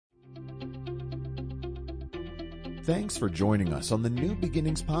Thanks for joining us on the New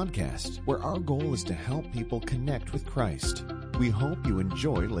Beginnings podcast, where our goal is to help people connect with Christ. We hope you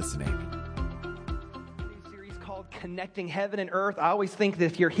enjoy listening. A series called Connecting Heaven and Earth. I always think that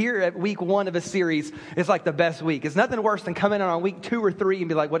if you're here at week 1 of a series, it's like the best week. It's nothing worse than coming in on week 2 or 3 and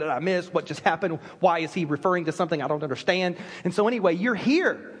be like, what did I miss? What just happened? Why is he referring to something I don't understand? And so anyway, you're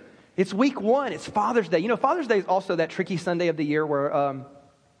here. It's week 1. It's Father's Day. You know, Father's Day is also that tricky Sunday of the year where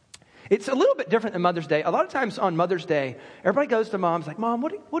it's a little bit different than Mother's Day. A lot of times on Mother's Day, everybody goes to Mom's like, Mom,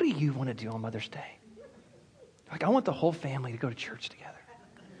 what do you want to do on Mother's Day? Like, I want the whole family to go to church together.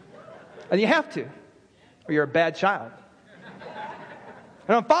 And you have to, or you're a bad child.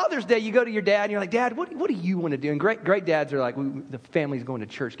 And on Father's Day, you go to your dad and you're like, Dad, what do you want to do? And great dads are like, the family's going to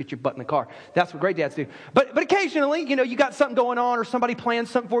church. Get your butt in the car. That's what great dads do. But occasionally, you know, you got something going on, or somebody plans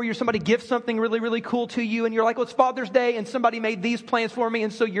something for you, or somebody gives something really, really cool to you, and you're like, well, it's Father's Day, and somebody made these plans for me,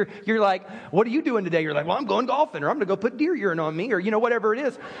 and so you're like, what are you doing today? You're like, well, I'm going golfing, or I'm going to go put deer urine on me, or, you know, whatever it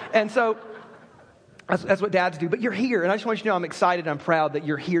is. And so that's what dads do. But you're here, and I just want you to know I'm excited, I'm proud that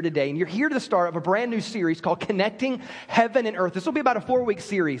you're here today. And you're here to the start of a brand new series called Connecting Heaven and Earth. This will be about a 4-week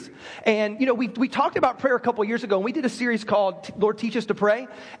series. And, you know, we talked about prayer a couple of years ago, and we did a series called Lord, Teach Us to Pray.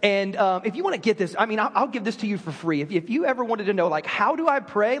 And if you want to get this, I mean, I'll give this to you for free. If you ever wanted to know, like, how do I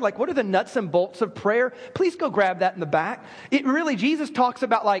pray? Like, what are the nuts and bolts of prayer? Please go grab that in the back. It really, Jesus talks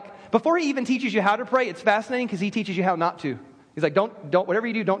about, like, before he even teaches you how to pray, it's fascinating because he teaches you how not to. He's like, don't, whatever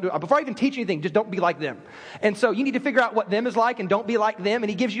you do, don't do it. Before I even teach anything, just don't be like them. And so you need to figure out what them is like and don't be like them. And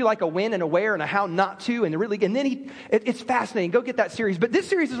he gives you like a when and a where and a how not to. And then it's fascinating. Go get that series. But this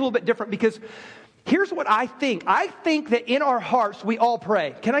series is a little bit different because here's what I think. I think that in our hearts, we all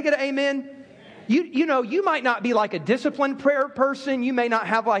pray. Can I get an amen? You know, you might not be like a disciplined prayer person. You may not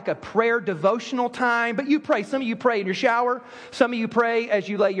have like a prayer devotional time, but you pray. Some of you pray in your shower. Some of you pray as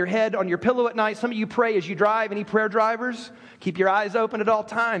you lay your head on your pillow at night. Some of you pray as you drive. Any prayer drivers? Keep your eyes open at all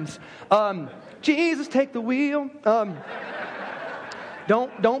times. Jesus, take the wheel.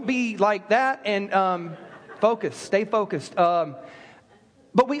 Don't be like that, and focus. Stay focused.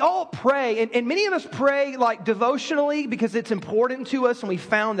 But we all pray, and many of us pray like devotionally because it's important to us, and we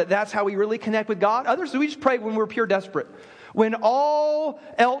found that that's how we really connect with God. Others, we just pray when we're pure desperate. When all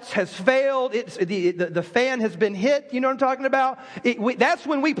else has failed, it's the fan has been hit, you know what I'm talking about? That's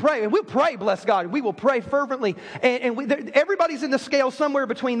when we pray. And we'll pray, bless God. We will pray fervently. And everybody's in the scale somewhere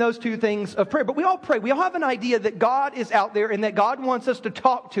between those two things of prayer. But we all pray. We all have an idea that God is out there and that God wants us to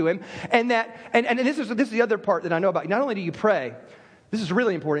talk to Him. And this is the other part that I know about. Not only do you pray, this is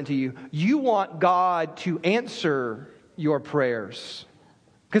really important to you. You want God to answer your prayers.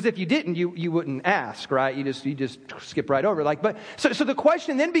 Because if you didn't, you wouldn't ask, right? You just skip right over. So the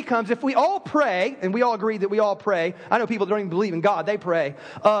question then becomes, if we all pray, and we all agree that we all pray. I know people that don't even believe in God, they pray.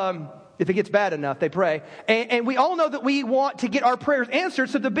 If it gets bad enough, they pray. And we all know that we want to get our prayers answered.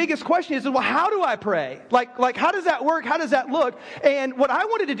 So the biggest question is, well, how do I pray? Like how does that work? How does that look? And what I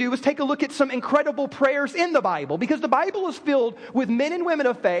wanted to do was take a look at some incredible prayers in the Bible, because the Bible is filled with men and women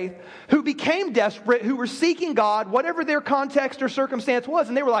of faith who became desperate, who were seeking God, whatever their context or circumstance was.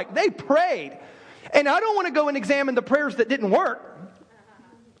 And they prayed. And I don't want to go and examine the prayers that didn't work.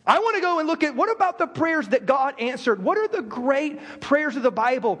 I want to go and look at, what about the prayers that God answered? What are the great prayers of the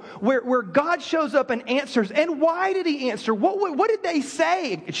Bible where God shows up and answers? And why did He answer? What did they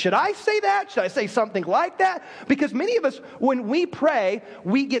say? Should I say that? Should I say something like that? Because many of us, when we pray,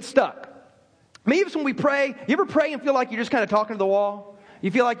 we get stuck. Many of us, when we pray, you ever pray and feel like you're just kind of talking to the wall? You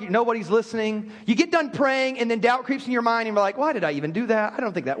feel like nobody's listening. You get done praying and then doubt creeps in your mind and you're like, why did I even do that? I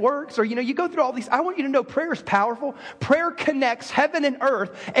don't think that works. Or, you go through all these. I want you to know prayer is powerful. Prayer connects heaven and earth.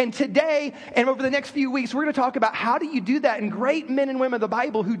 And today and over the next few weeks, we're going to talk about how do you do that, and great men and women of the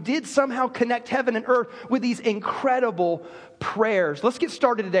Bible who did somehow connect heaven and earth with these incredible prayers. Let's get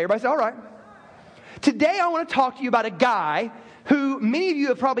started today. Everybody say, all right. Today I want to talk to you about a guy who many of you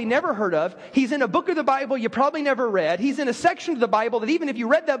have probably never heard of. He's in a book of the Bible you probably never read. He's in a section of the Bible that even if you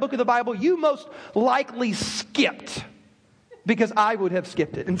read that book of the Bible, you most likely skipped, because I would have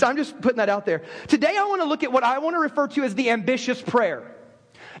skipped it. And so I'm just putting that out there. Today I want to look at what I want to refer to as the ambitious prayer.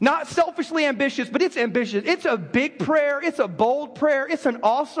 Not selfishly ambitious, but it's ambitious. It's a big prayer. It's a bold prayer. It's an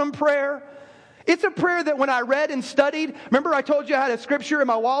awesome prayer. It's a prayer that when I read and studied, remember I told you I had a scripture in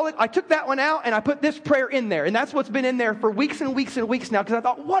my wallet? I took that one out and I put this prayer in there. And that's what's been in there for weeks and weeks and weeks now, because I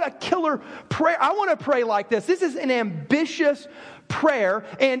thought, what a killer prayer. I want to pray like this. This is an ambitious prayer,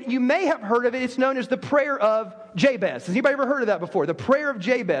 and you may have heard of it. It's known as the prayer of Jabez. Has anybody ever heard of that before? The prayer of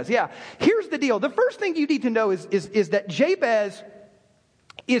Jabez. Yeah. Here's the deal. The first thing you need to know is that Jabez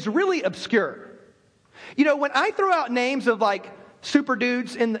is really obscure. You know, when I throw out names of like super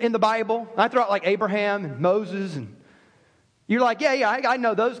dudes in the Bible, I throw out like Abraham and Moses and You're like, yeah, I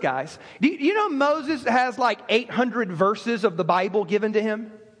know those guys. Do you know Moses has like 800 verses of the Bible given to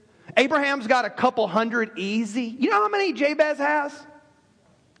him? Abraham's got a couple hundred easy. You know how many Jabez has?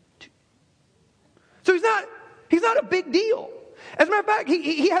 So he's not a big deal. As a matter of fact,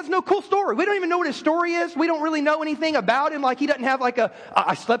 he has no cool story. We don't even know what his story is. We don't really know anything about him. Like, he doesn't have like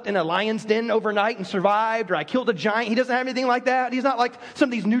I slept in a lion's den overnight and survived, or I killed a giant. He doesn't have anything like that. He's not like some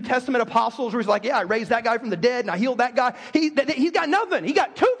of these New Testament apostles where he's like, yeah, I raised that guy from the dead and I healed that guy. He's got nothing. He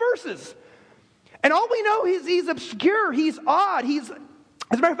got 2 verses. And all we know is he's obscure. He's odd. As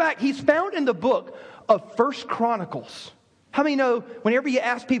a matter of fact, he's found in the book of 1 Chronicles. How many know whenever you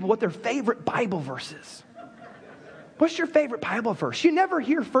ask people what their favorite Bible verse is? What's your favorite Bible verse? You never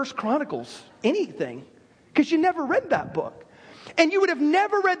hear 1 Chronicles anything because you never read that book. And you would have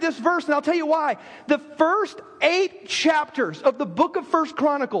never read this verse, and I'll tell you why. The first 8 chapters of the book of 1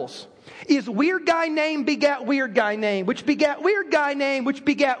 Chronicles is weird guy name begat weird guy name, which begat weird guy name, which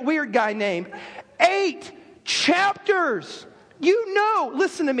begat weird guy name. 8 chapters. You know,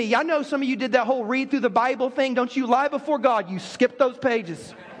 listen to me. I know some of you did that whole read through the Bible thing. Don't you lie before God. You skipped those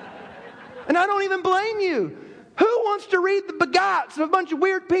pages. And I don't even blame you. Who wants to read the begats of a bunch of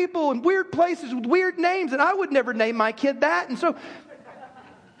weird people and weird places with weird names? And I would never name my kid that. And so,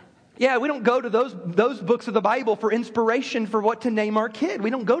 yeah, we don't go to those books of the Bible for inspiration for what to name our kid. We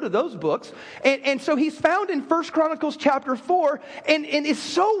don't go to those books. And so he's found in 1 Chronicles chapter 4. And it's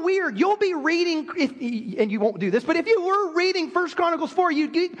so weird. You'll be reading, and you won't do this, but if you were reading 1 Chronicles 4,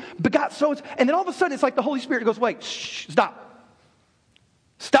 you'd get begot so, and then all of a sudden it's like the Holy Spirit goes, wait, shh, stop.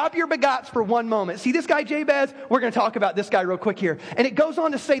 Stop your begots for one moment. See this guy Jabez? We're going to talk about this guy real quick here. And it goes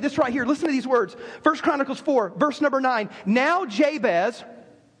on to say this right here. Listen to these words. 1 Chronicles 4, verse number 9. Now Jabez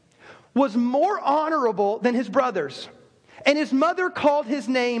was more honorable than his brothers. And his mother called his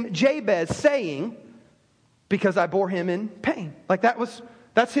name Jabez, saying, because I bore him in pain. Like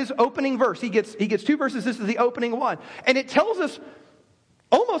that's his opening verse. He gets 2 verses. This is the opening one. And it tells us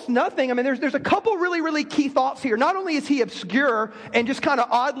almost nothing. I mean, there's a couple really, really key thoughts here. Not only is he obscure and just kind of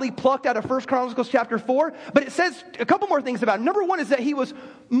oddly plucked out of 1 Chronicles chapter 4, but it says a couple more things about him. Number one is that he was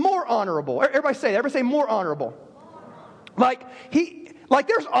more honorable. Everybody say more honorable. Like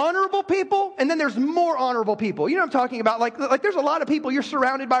there's honorable people, and then there's more honorable people. You know what I'm talking about? Like there's a lot of people you're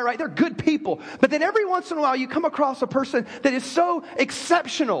surrounded by, right? They're good people. But then every once in a while you come across a person that is so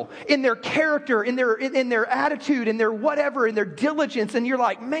exceptional in their character, in their attitude, in their whatever, in their diligence. And you're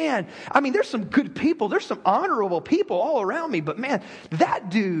like, man, I mean, there's some good people. There's some honorable people all around me. But man, that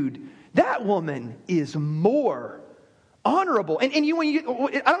dude, that woman is more honorable. And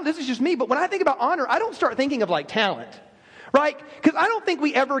this is just me, but when I think about honor, I don't start thinking of like talent. Right? Because I don't think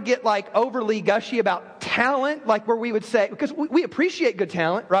we ever get like overly gushy about talent, like where we would say, because we appreciate good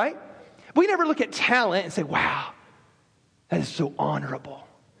talent, right? We never look at talent and say, wow, that is so honorable.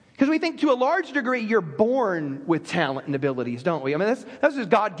 Because we think to a large degree you're born with talent and abilities, don't we? I mean, that's just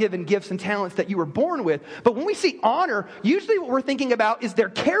God-given gifts and talents that you were born with. But when we see honor, usually what we're thinking about is their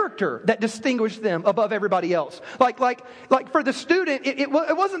character that distinguished them above everybody else. Like for the student, it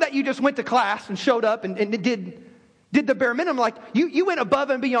wasn't that you just went to class and showed up and did the bare minimum. Like you went above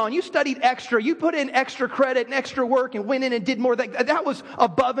and beyond. You studied extra. You put in extra credit and extra work and went in and did more. That was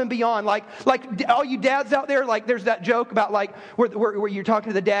above and beyond. Like all you dads out there, like there's that joke about like where you're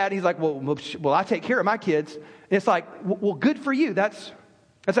talking to the dad. And he's like, well, I take care of my kids. And it's like, well, good for you. That's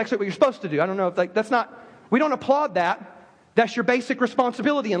actually what you're supposed to do. I don't know if that's not. We don't applaud that. That's your basic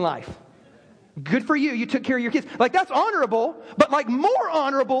responsibility in life. Good for you. You took care of your kids. Like that's honorable, but like more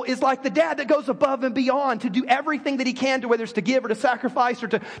honorable is like the dad that goes above and beyond to do everything that he can to, whether it's to give or to sacrifice or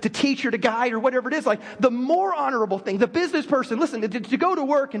to teach or to guide or whatever it is. Like the more honorable thing, the business person, listen, to go to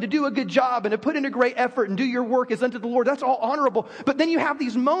work and to do a good job and to put in a great effort and do your work as unto the Lord. That's all honorable. But then you have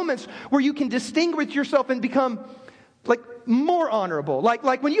these moments where you can distinguish yourself and become like more honorable.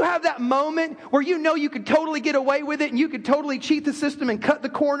 Like when you have that moment where you know you could totally get away with it and you could totally cheat the system and cut the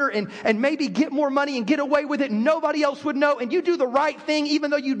corner and maybe get more money and get away with it and nobody else would know, and you do the right thing even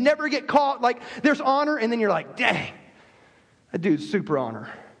though you'd never get caught. Like there's honor, and then you're like, dang, that dude's super honor.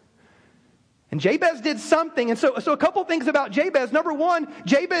 And Jabez did something. And so a couple things about Jabez. Number one,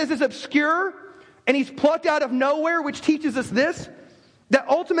 Jabez is obscure and he's plucked out of nowhere, which teaches us this: that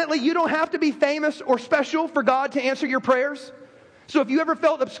ultimately you don't have to be famous or special for God to answer your prayers. So if you ever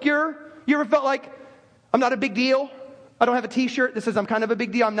felt obscure, you ever felt like, I'm not a big deal. I don't have a t-shirt that says I'm kind of a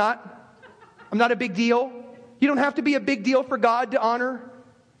big deal. I'm not a big deal. You don't have to be a big deal for God to honor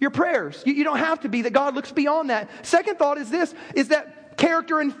your prayers. You don't have to be, that God looks beyond that. Second thought is this, is that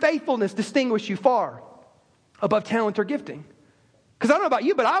character and faithfulness distinguish you far above talent or gifting. Because I don't know about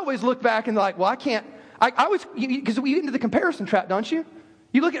you, but I always look back and like, well, I can't because we get into the comparison trap, don't you?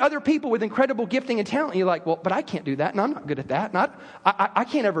 You look at other people with incredible gifting and talent, and you're like, well, but I can't do that, and I'm not good at that, and I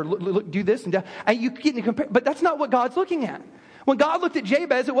can't ever do this and that. And you get into but that's not what God's looking at. When God looked at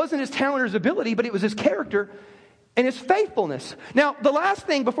Jabez, it wasn't his talent or his ability, but it was his character and his faithfulness. Now, the last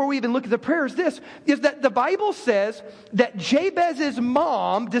thing before we even look at the prayer is this, is that the Bible says that Jabez's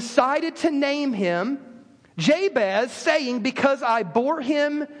mom decided to name him Jabez, saying, because I bore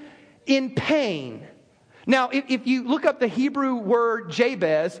him in pain. Now, if you look up the Hebrew word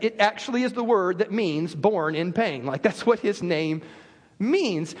Jabez, it actually is the word that means born in pain. Like, that's what his name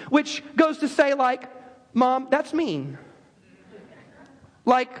means, which goes to say, like, Mom, that's mean.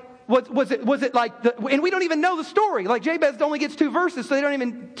 Like, was it like, and we don't even know the story. Like, Jabez only gets 2 verses, so they don't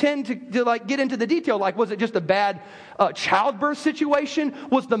even tend to like get into the detail. Like, was it just a bad childbirth situation?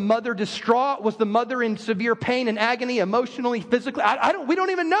 Was the mother distraught? Was the mother in severe pain and agony, emotionally, physically? We don't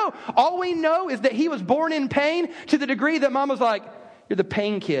even know. All we know is that he was born in pain to the degree that Mom was like, you're the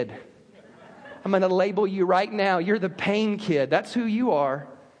pain kid. I'm going to label you right now. You're the pain kid. That's who you are.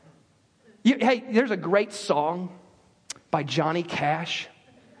 Hey, there's a great song by Johnny Cash.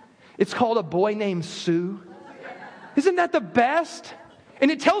 It's called A Boy Named Sue. Isn't that the best?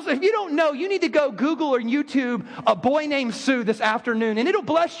 And it tells, if you don't know, you need to go Google or YouTube A Boy Named Sue this afternoon, and it'll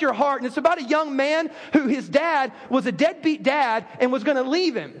bless your heart. And it's about a young man who his dad was a deadbeat dad and was going to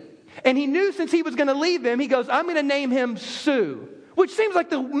leave him. And he knew since he was going to leave him, he goes, I'm going to name him Sue. Which seems like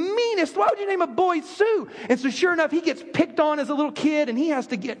the meanest. Why would you name a boy Sue? And so sure enough, he gets picked on as a little kid, and he has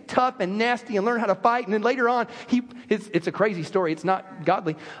to get tough and nasty and learn how to fight. And then later on, it's a crazy story. It's not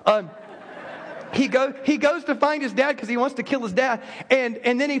godly. He goes to find his dad because he wants to kill his dad.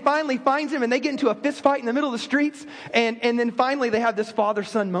 And then he finally finds him, and they get into a fist fight in the middle of the streets. And then finally they have this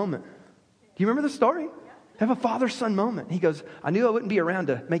father-son moment. Do you remember the story? They have a father-son moment. He goes, I knew I wouldn't be around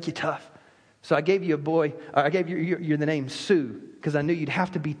to make you tough. So I gave you a boy, I gave you the name Sue, because I knew you'd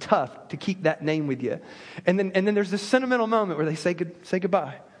have to be tough to keep that name with you. And then there's this sentimental moment where they say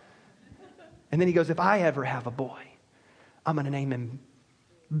goodbye. And then he goes, if I ever have a boy, I'm going to name him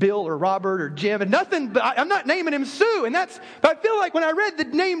Bill or Robert or Jim, and nothing, but I'm not naming him Sue. But I feel like when I read the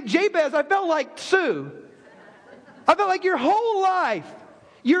name Jabez, I felt like Sue. I felt like your whole life,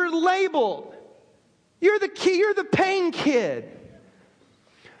 you're labeled. You're the pain kid.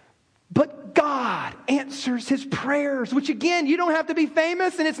 But God answers his prayers, which again, you don't have to be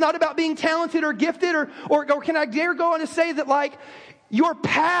famous, and it's not about being talented or gifted, or can I dare go on to say that, like, your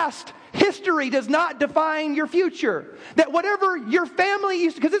past history does not define your future. That whatever your family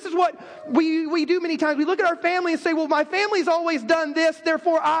used to, because this is what we do many times. We look at our family and say, well, my family's always done this,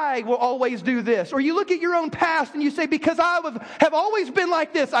 therefore I will always do this. Or you look at your own past and you say, because I have always been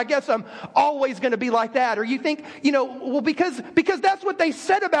like this, I guess I'm always going to be like that. Or you think, well, because that's what they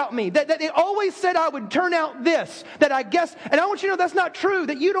said about me. That they always said I would turn out this. That I guess, and I want you to know that's not true.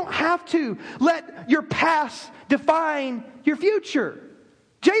 That you don't have to let your past define your future.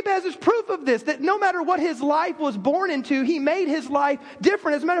 Jabez is proof of this, that no matter what his life was born into, he made his life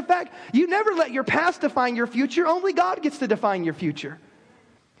different. As a matter of fact, you never let your past define your future. Only God gets to define your future.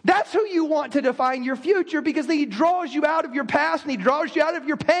 That's who you want to define your future, because he draws you out of your past and he draws you out of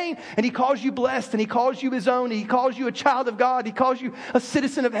your pain, and he calls you blessed, and he calls you his own, and he calls you a child of God, he calls you a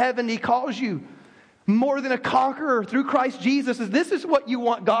citizen of heaven, he calls you more than a conqueror through Christ Jesus. This is what you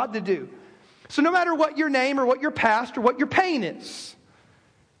want God to do. So no matter what your name or what your past or what your pain is,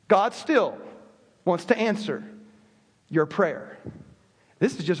 God still wants to answer your prayer.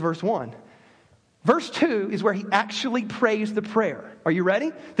 This is just verse 1. Verse 2 is where he actually prays the prayer. Are you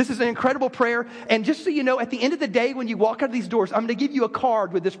ready? This is an incredible prayer. And just so you know, at the end of the day, when you walk out of these doors, I'm going to give you a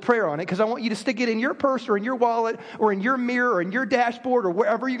card with this prayer on it, because I want you to stick it in your purse or in your wallet or in your mirror or in your dashboard or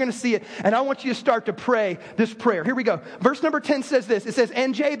wherever you're going to see it. And I want you to start to pray this prayer. Here we go. Verse number 10 says this. It says,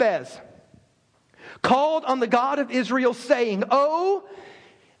 and Jabez called on the God of Israel, saying, oh,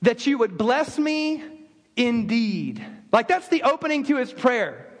 that you would bless me indeed. Like, that's the opening to his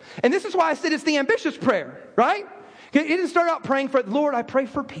prayer. And this is why I said it's the ambitious prayer, right? He didn't start out praying for, Lord, I pray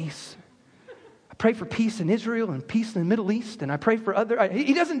for peace. I pray for peace in Israel and peace in the Middle East, and I pray for other.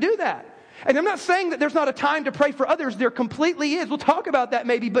 He doesn't do that. And I'm not saying that there's not a time to pray for others. There completely is. We'll talk about that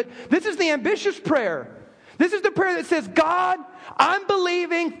maybe, but this is the ambitious prayer. This is the prayer that says, God, I'm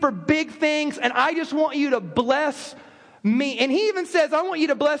believing for big things, and I just want you to bless me. And he even says, I want you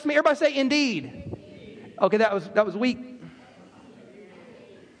to bless me. Everybody say, indeed. Okay, that was weak.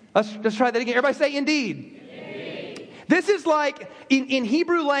 Let's try that again. Everybody say, indeed. This is like, in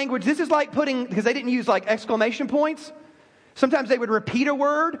Hebrew language, this is like putting, because they didn't use like exclamation points. Sometimes they would repeat a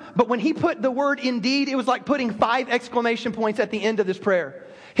word, but when he put the word indeed, it was like putting 5 exclamation points at the end of this prayer.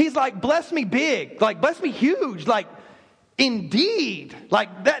 He's like, bless me big, like bless me huge, like indeed.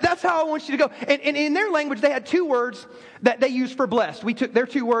 Like that's how I want you to go. And in their language, they had 2 words that they used for blessed. We took their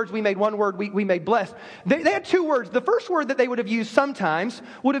 2 words, we made 1 word, we made blessed. They had 2 words. The first word that they would have used sometimes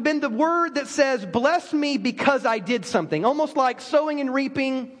would have been the word that says, bless me because I did something. Almost like sowing and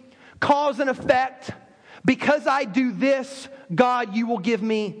reaping, cause and effect. Because I do this, God, you will give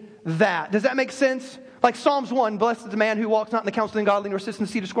me that. Does that make sense? Like Psalms 1, blessed is the man who walks not in the counsel of the ungodly, nor sits in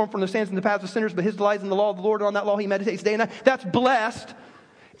the seat of scornful, nor stands in the paths of sinners, but his delight is in the law of the Lord, and on that law he meditates day and night. That's blessed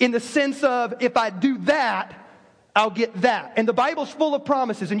in the sense of, if I do that, I'll get that. And the Bible's full of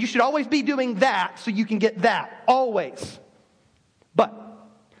promises, and you should always be doing that so you can get that. Always. But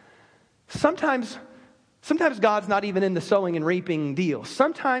sometimes God's not even in the sowing and reaping deal.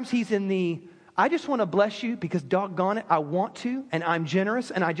 Sometimes he's in the, I just want to bless you because doggone it, I want to, and I'm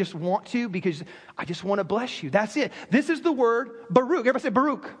generous, and I just want to because I just want to bless you. That's it. This is the word Baruch. Everybody say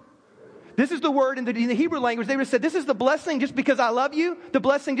Baruch. This is the word in the Hebrew language. They would have said, this is the blessing just because I love you, the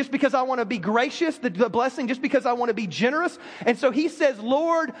blessing just because I want to be gracious, the blessing just because I want to be generous. And so he says,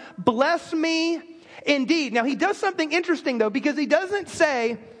 Lord, bless me indeed. Now he does something interesting though, because he doesn't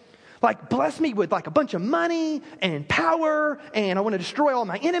say, like, bless me with like a bunch of money and power, and I want to destroy all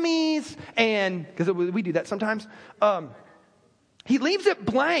my enemies, and because we do that sometimes. He leaves it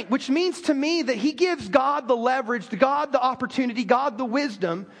blank, which means to me that he gives God the leverage, God the opportunity, God the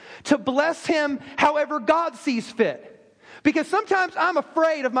wisdom to bless him however God sees fit. Because sometimes I'm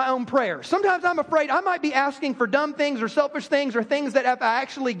afraid of my own prayers. Sometimes I'm afraid I might be asking for dumb things or selfish things or things that if I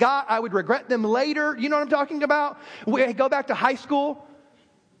actually got, I would regret them later. You know what I'm talking about? We go back to high school.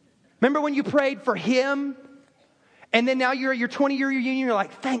 Remember when you prayed for him? And then now you're at your 20-year reunion, you're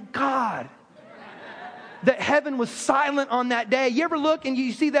like, thank God that heaven was silent on that day. You ever look and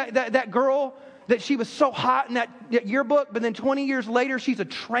you see that girl, that she was so hot in that yearbook, but then 20 years later, she's a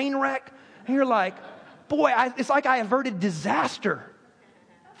train wreck? And you're like, boy, it's like I averted disaster.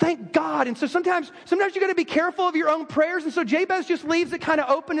 Thank God. And so sometimes you got to be careful of your own prayers. And so Jabez just leaves it kind of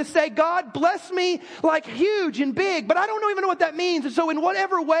open to say, God, bless me like huge and big, but I don't even know what that means. And so in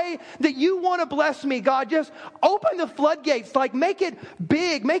whatever way that you want to bless me, God, just open the floodgates, like make it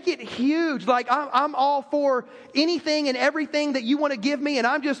big, make it huge. Like I'm all for anything and everything that you want to give me, and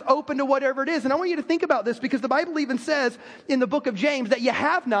I'm just open to whatever it is. And I want you to think about this, because the Bible even says in the book of James that you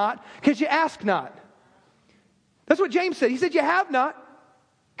have not because you ask not. That's what James said. He said, you have not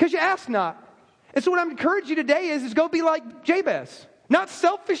because you ask not. And so what I'm encouraging you today is go be like Jabez. Not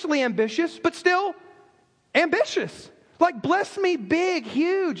selfishly ambitious, but still ambitious. Like, bless me big,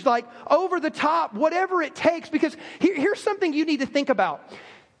 huge, like over the top, whatever it takes. Because here's something you need to think about.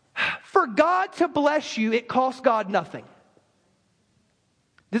 For God to bless you, it costs God nothing.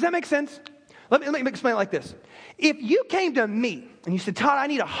 Does that make sense? Let me explain it like this. If you came to me and you said, Todd, I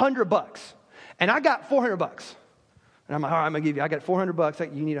need $100, and I got $400. And I'm like, all right, I'm going to give you, I got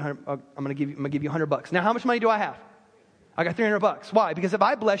 $400. You need $100. I'm going to give you $100. Now, how much money do I have? I got $300. Why? Because if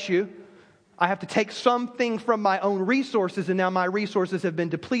I bless you, I have to take something from my own resources, and now my resources have been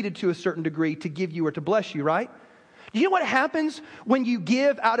depleted to a certain degree to give you or to bless you, right? Do you know what happens when you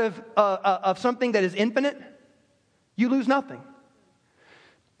give out of something that is infinite? You lose nothing.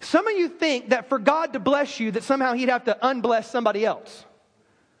 Some of you think that for God to bless you, that somehow he'd have to unbless somebody else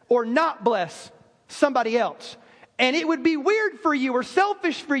or not bless somebody else. And it would be weird for you or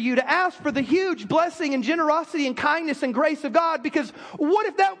selfish for you to ask for the huge blessing and generosity and kindness and grace of God, because what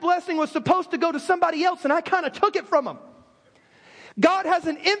if that blessing was supposed to go to somebody else and I kind of took it from them? God has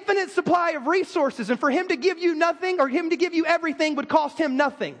an infinite supply of resources, and for him to give you nothing or him to give you everything would cost him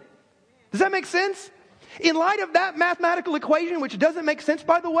nothing. Does that make sense? In light of that mathematical equation, which doesn't make sense,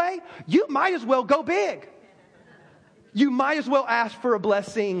 by the way, you might as well go big. You might as well ask for a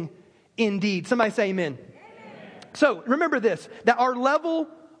blessing indeed. Somebody say amen. So remember this, that our level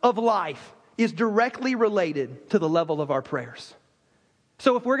of life is directly related to the level of our prayers.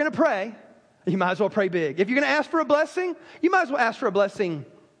 So if we're going to pray, you might as well pray big. If you're going to ask for a blessing, you might as well ask for a blessing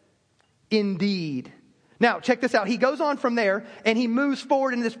indeed. Now, check this out. He goes on from there and he moves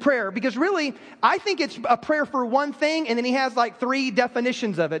forward in this prayer, because really, I think it's a prayer for one thing, and then he has like 3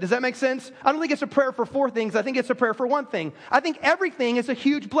 definitions of it. Does that make sense? I don't think it's a prayer for 4 things. I think it's a prayer for one thing. I think everything is a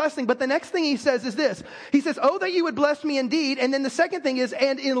huge blessing. But the next thing he says is this. He says, oh, that you would bless me indeed. And then the second thing is,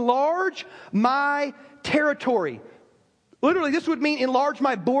 and enlarge my territory. Literally, this would mean enlarge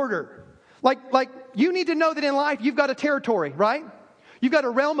my border. Like you need to know that in life, you've got a territory, right? You've got a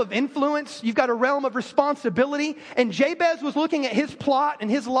realm of influence. You've got a realm of responsibility. And Jabez was looking at his plot and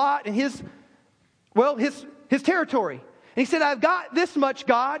his lot and his territory. he said, I've got this much,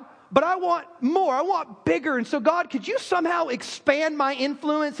 God, but I want more. I want bigger. And so, God, could you somehow expand my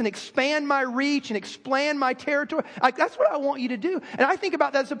influence and expand my reach and expand my territory? That's what I want you to do. And I think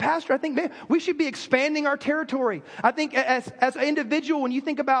about that as a pastor. I think, man, we should be expanding our territory. I think as an individual, when you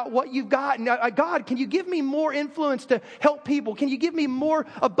think about what you've got, and God, can you give me more influence to help people? Can you give me more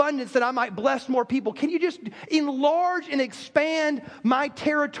abundance that I might bless more people? Can you just enlarge and expand my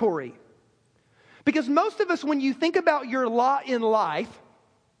territory? Because most of us, when you think about your lot in life,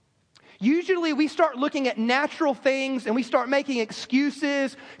 usually we start looking at natural things and we start making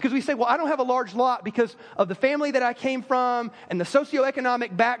excuses because we say, well, I don't have a large lot because of the family that I came from and the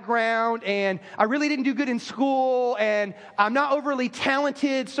socioeconomic background, and I really didn't do good in school, and I'm not overly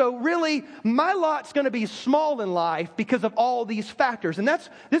talented. So really, my lot's going to be small in life because of all these factors. And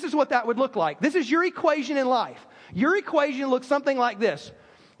this is what that would look like. This is your equation in life. Your equation looks something like this.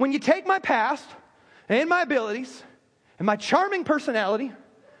 When you take my past and my abilities and my charming personality,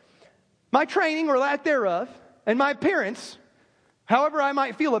 my training or lack thereof, and my appearance, however I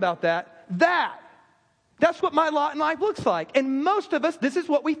might feel about that's what my lot in life looks like. And most of us, this is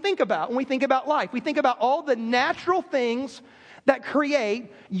what we think about when we think about life. We think about all the natural things that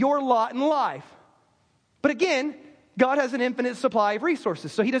create your lot in life. But again, God has an infinite supply of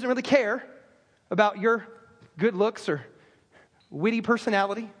resources, so He doesn't really care about your good looks or witty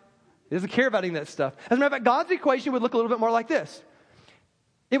personality. He doesn't care about any of that stuff. As a matter of fact, God's equation would look a little bit more like this.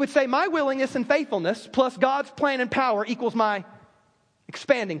 It would say my willingness and faithfulness plus God's plan and power equals my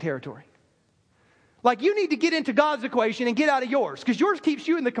expanding territory. Like, you need to get into God's equation and get out of yours, because yours keeps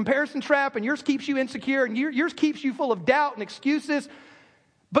you in the comparison trap, and yours keeps you insecure, and yours keeps you full of doubt and excuses.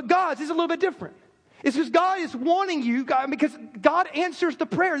 But God's is a little bit different. It's because God is wanting you, because God answers the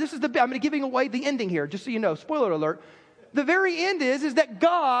prayer. I'm going to giving away the ending here, just so you know. Spoiler alert. The very end is that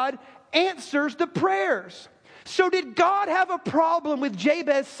God answers the prayers. So did God have a problem with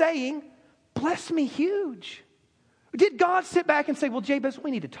Jabez saying, bless me huge? Did God sit back and say, well, Jabez, we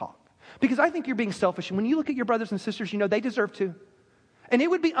need to talk, because I think you're being selfish. And when you look at your brothers and sisters, you know they deserve to. And it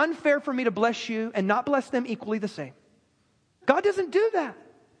would be unfair for me to bless you and not bless them equally the same. God doesn't do that.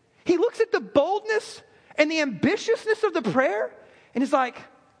 He looks at the boldness and the ambitiousness of the prayer and is like,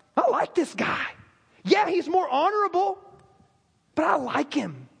 I like this guy. Yeah, he's more honorable, but I like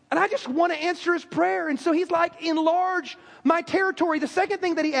him. And I just want to answer his prayer. And so he's like, enlarge my territory. The second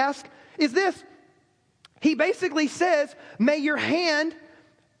thing that he asks is this. He basically says, may your hand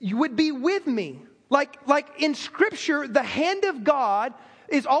would be with me. Like in Scripture, the hand of God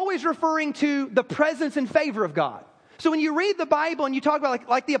is always referring to the presence and favor of God. So when you read the Bible and you talk about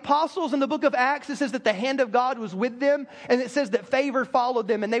like the apostles in the book of Acts, it says that the hand of God was with them, and it says that favor followed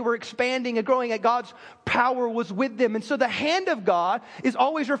them, and they were expanding and growing, and God's power was with them. And so the hand of God is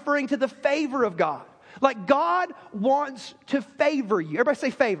always referring to the favor of God. Like, God wants to favor you. Everybody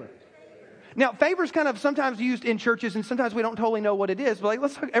say favor. Now, favor is kind of sometimes used in churches, and sometimes we don't totally know what it is. But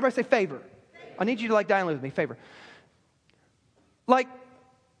let's talk, everybody say favor. I need you to dialogue with me. Favor. Like,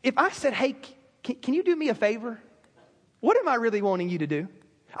 if I said, hey, can you do me a favor? What am I really wanting you to do?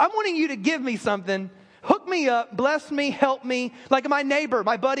 I'm wanting you to give me something, hook me up, bless me, help me. Like my neighbor,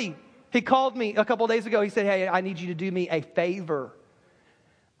 my buddy, he called me a couple days ago. He said, hey, I need you to do me a favor.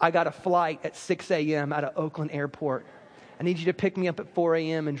 I got a flight at 6 a.m. out of Oakland Airport. I need you to pick me up at 4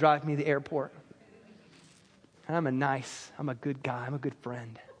 a.m. and drive me to the airport. I'm a good guy. I'm a good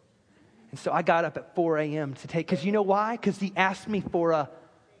friend. And so I got up at 4 a.m. to take, because you know why? Because he asked me for a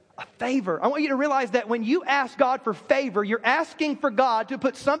favor. I want you to realize that when you ask God for favor, you're asking for God to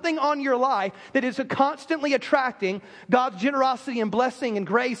put something on your life that is constantly attracting God's generosity and blessing and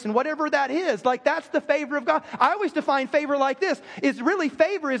grace and whatever that is. Like, that's the favor of God. I always define favor like this. It's really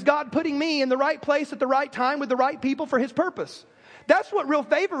favor is God putting me in the right place at the right time with the right people for His purpose. That's what real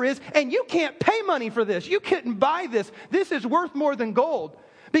favor is. And you can't pay money for this. You couldn't buy this. This is worth more than gold.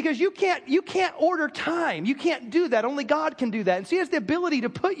 Because you can't order time. You can't do that. Only God can do that. And so He has the ability to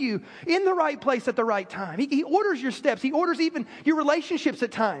put you in the right place at the right time. He orders your steps. He orders even your relationships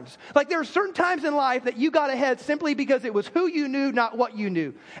at times. Like, there are certain times in life that you got ahead simply because it was who you knew, not what you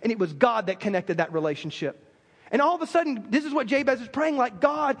knew. And it was God that connected that relationship. And all of a sudden, this is what Jabez is praying, like,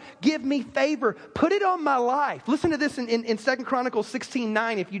 God, give me favor. Put it on my life. Listen to this in 2 Chronicles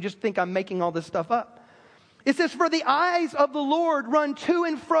 16:9 if you just think I'm making all this stuff up. It says, for the eyes of the Lord run to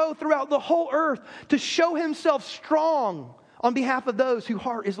and fro throughout the whole earth to show Himself strong on behalf of those whose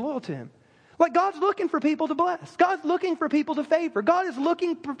heart is loyal to Him. Like, God's looking for people to bless. God's looking for people to favor. God is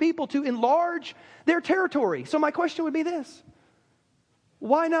looking for people to enlarge their territory. So my question would be this.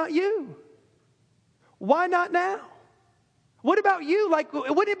 Why not you? Why not now? What about you? Like,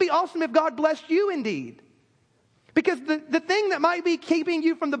 wouldn't it be awesome if God blessed you indeed? Because the thing that might be keeping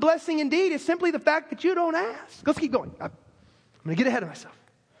you from the blessing indeed is simply the fact that you don't ask. Let's keep going. I'm going to get ahead of myself.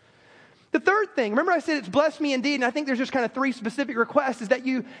 The third thing, remember I said it's bless me indeed, and I think there's just kind of three specific requests, is that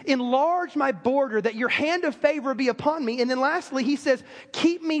you enlarge my border, that your hand of favor be upon me. And then lastly, he says,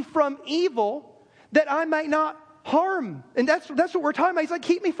 keep me from evil, that I might not harm. And that's what we're talking about. He's like,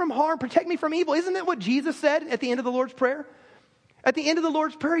 keep me from harm, protect me from evil. Isn't that what Jesus said at the end of the Lord's Prayer? At the end of the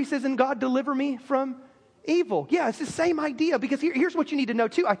Lord's Prayer, he says, and God deliver me from evil. Yeah, it's the same idea, because here's what you need to know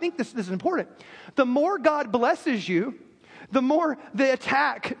too. I think this is important. The more God blesses you, the more the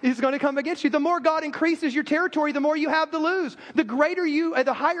attack is going to come against you. The more God increases your territory, the more you have to lose. The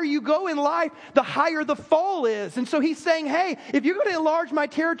higher you go in life, the higher the fall is. And so he's saying, hey, if you're going to enlarge my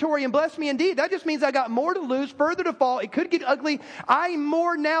territory and bless me indeed, that just means I got more to lose, further to fall. It could get ugly. I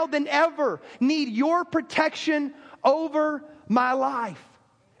more now than ever need your protection over my life.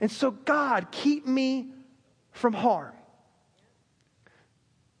 And so God, keep me from harm.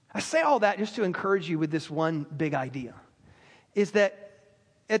 I say all that just to encourage you with this one big idea. Is that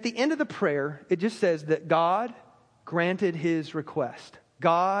at the end of the prayer, it just says that God granted his request.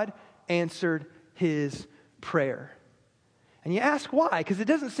 God answered his prayer. And you ask why? Because it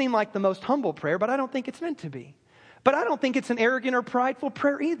doesn't seem like the most humble prayer, but I don't think it's meant to be. But I don't think it's an arrogant or prideful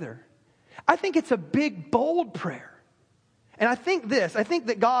prayer either. I think it's a big, bold prayer. And I think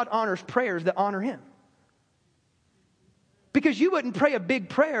that God honors prayers that honor him. Because you wouldn't pray a big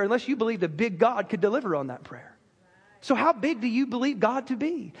prayer unless you believed a big God could deliver on that prayer. So how big do you believe God to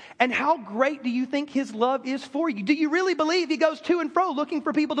be? And how great do you think his love is for you? Do you really believe he goes to and fro looking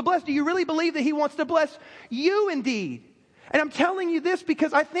for people to bless? Do you really believe that he wants to bless you indeed? And I'm telling you this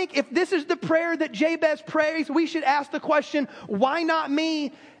because I think if this is the prayer that Jabez prays, we should ask the question, why not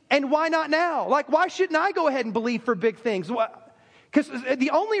me and why not now? Like, why shouldn't I go ahead and believe for big things? Because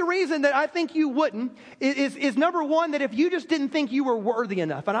the only reason that I think you wouldn't is number one, that if you just didn't think you were worthy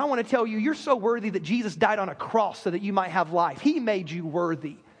enough. And I want to tell you, you're so worthy that Jesus died on a cross so that you might have life. He made you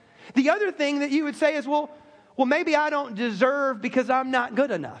worthy. The other thing that you would say is, well, maybe I don't deserve because I'm not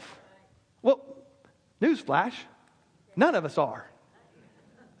good enough. Well, newsflash, none of us are.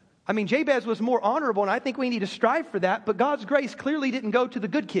 I mean, Jabez was more honorable, and I think we need to strive for that. But God's grace clearly didn't go to the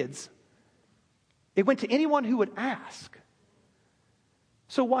good kids. It went to anyone who would ask.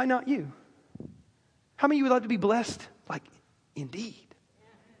 So why not you? How many of you would like to be blessed? Like, indeed.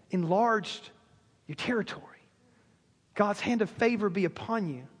 Enlarged your territory. God's hand of favor be upon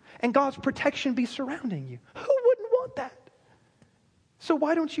you. And God's protection be surrounding you. Who wouldn't want that? So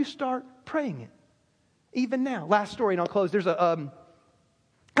why don't you start praying it? Even now. Last story and I'll close. There's a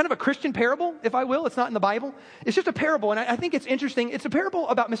kind of a Christian parable, if I will. It's not in the Bible. It's just a parable. And I think it's interesting. It's a parable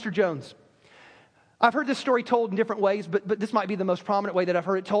about Mr. Jones. I've heard this story told in different ways, but this might be the most prominent way that I've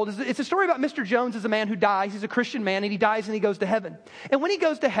heard it told. It's a story about Mr. Jones as a man who dies. He's a Christian man, and he dies and he goes to heaven. And when he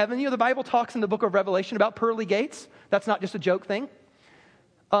goes to heaven, the Bible talks in the book of Revelation about pearly gates. That's not just a joke thing.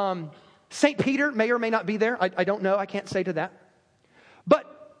 St. Peter may or may not be there. I don't know. I can't say to that. But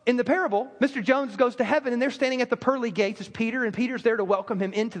in the parable, Mr. Jones goes to heaven, and they're standing at the pearly gates as Peter, and Peter's there to welcome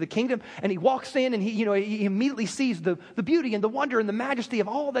him into the kingdom. And he walks in, and he immediately sees the beauty and the wonder and the majesty of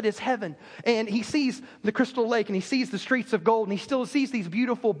all that is heaven. And he sees the crystal lake, and he sees the streets of gold, and he still sees these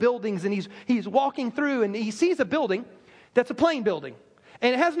beautiful buildings. And he's walking through, and he sees a building that's a plain building.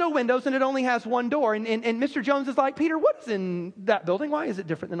 And it has no windows, and it only has one door. And Mr. Jones is like, Peter, what is in that building? Why is it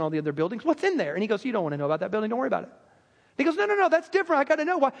different than all the other buildings? What's in there? And he goes, you don't want to know about that building. Don't worry about it. He goes, no, that's different. I got to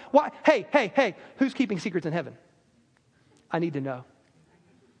know why. Hey, who's keeping secrets in heaven? I need to know.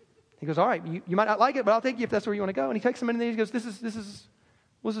 He goes, all right, you might not like it, but I'll take you if that's where you want to go. And he takes him in, and he goes, this is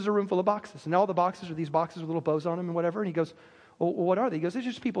a room full of boxes. And all the boxes are these boxes with little bows on them and whatever. And he goes, well, what are they? He goes, it's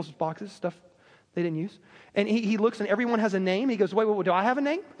just people's boxes, stuff they didn't use. And he looks, and everyone has a name. He goes, wait, do I have a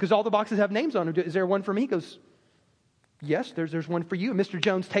name? Because all the boxes have names on them. Is there one for me? He goes, yes, there's one for you. And Mr.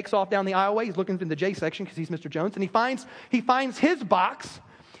 Jones takes off down the aisleway. He's looking in the J section because he's Mr. Jones. And he finds his box,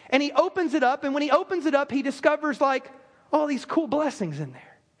 and he opens it up. And when he opens it up, he discovers like all these cool blessings in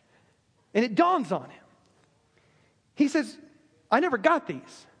there. And it dawns on him. He says, I never got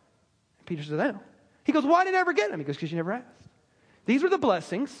these. And Peter says, I know. He goes, why did I never get them? He goes, because you never asked. These were the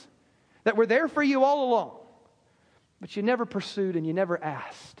blessings that were there for you all along. But you never pursued and you never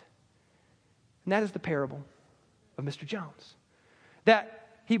asked. And that is the parable of Mr. Jones. That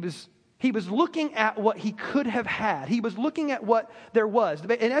he was looking at what he could have had. He was looking at what there was.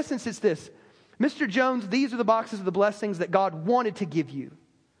 In essence, it's this. Mr. Jones, these are the boxes of the blessings that God wanted to give you.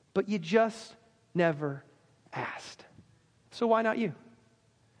 But you just never asked. So why not you?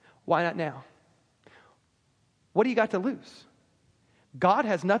 Why not now? What do you got to lose? God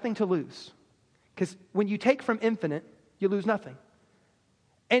has nothing to lose. Because when you take from infinite, you lose nothing.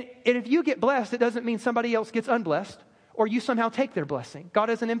 And if you get blessed, it doesn't mean somebody else gets unblessed or you somehow take their blessing. God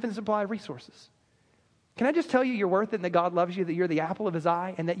has an infinite supply of resources. Can I just tell you you're worth it and that God loves you, that you're the apple of his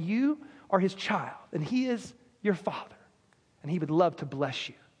eye, and that you are his child, and he is your father, and he would love to bless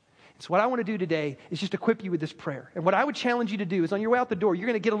you. So what I want to do today is just equip you with this prayer. And what I would challenge you to do is on your way out the door, you're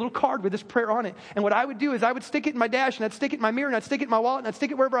going to get a little card with this prayer on it. And what I would do is I would stick it in my dash, and I'd stick it in my mirror, and I'd stick it in my wallet, and I'd stick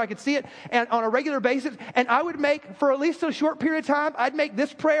it wherever I could see it, and on a regular basis. And I would make, for at least a short period of time, I'd make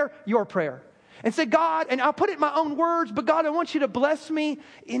this prayer your prayer. And say, God, and I'll put it in my own words, but God, I want you to bless me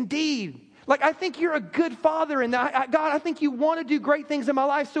indeed. Like, I think you're a good father, and God, I think you want to do great things in my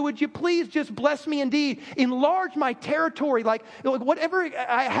life, so would you please just bless me indeed? Enlarge my territory, like whatever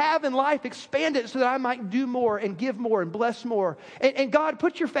I have in life, expand it so that I might do more and give more and bless more. And God,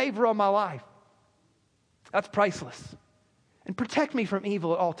 put your favor on my life. That's priceless. And protect me from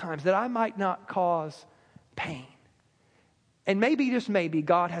evil at all times, that I might not cause pain. And maybe, just maybe,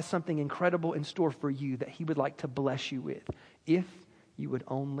 God has something incredible in store for you that he would like to bless you with, if you would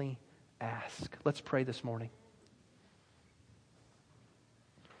only ask. Let's pray this morning.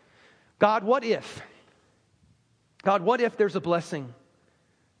 God, what if there's a blessing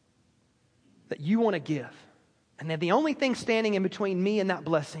that you want to give, and that the only thing standing in between me and that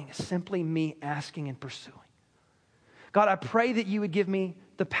blessing is simply me asking and pursuing? God, I pray that you would give me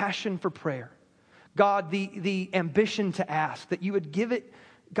the passion for prayer. God, the ambition to ask, that you would give it,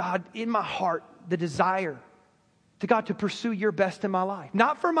 God, in my heart, the desire to God to pursue your best in my life.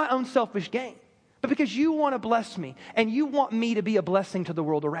 Not for my own selfish gain, but because you want to bless me and you want me to be a blessing to the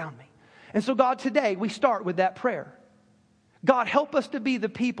world around me. And so God, today we start with that prayer. God, help us to be the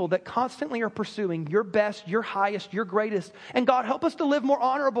people that constantly are pursuing your best, your highest, your greatest. And God, help us to live more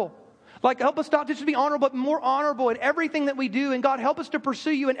honorable. Like, help us not just to be honorable, but more honorable in everything that we do. And God, help us to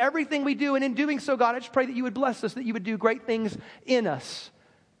pursue you in everything we do. And in doing so, God, I just pray that you would bless us, that you would do great things in us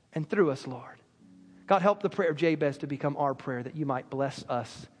and through us, Lord. God, help the prayer of Jabez to become our prayer, that you might bless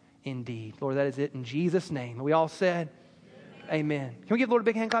us indeed. Lord, that is it in Jesus' name. We all said, amen. Can we give the Lord a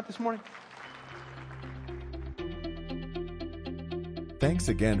big hand clap this morning? Thanks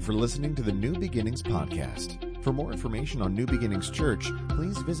again for listening to the New Beginnings podcast. For more information on New Beginnings Church,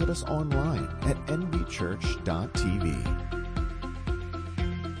 please visit us online at nbchurch.tv.